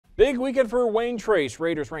Big weekend for Wayne Trace.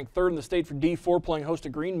 Raiders ranked third in the state for D4, playing host to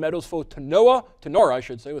Green Meadows foe Tinora,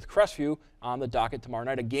 with Crestview on the docket tomorrow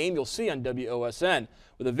night. A game you'll see on WOSN.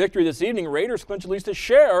 With a victory this evening, Raiders clinch at least a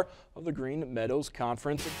share of the Green Meadows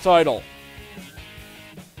Conference title.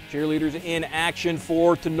 Cheerleaders in action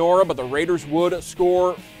for Tinora, but the Raiders would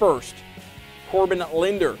score first. Corbin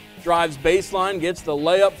Linder drives baseline, gets the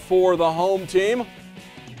layup for the home team.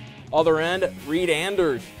 Other end, Reed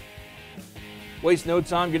Anders wastes no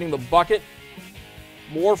time getting the bucket.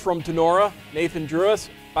 More from Tinora. Nathan Drewis,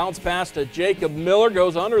 bounce pass to Jacob Miller,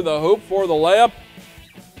 goes under the hoop for the layup.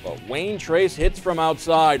 But Wayne Trace hits from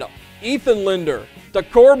outside. Ethan Linder to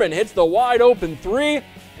Corbin, hits the wide open three,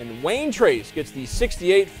 and Wayne Trace gets the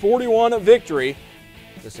 68-41 victory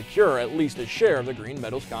to secure at least a share of the Green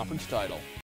Meadows Conference title.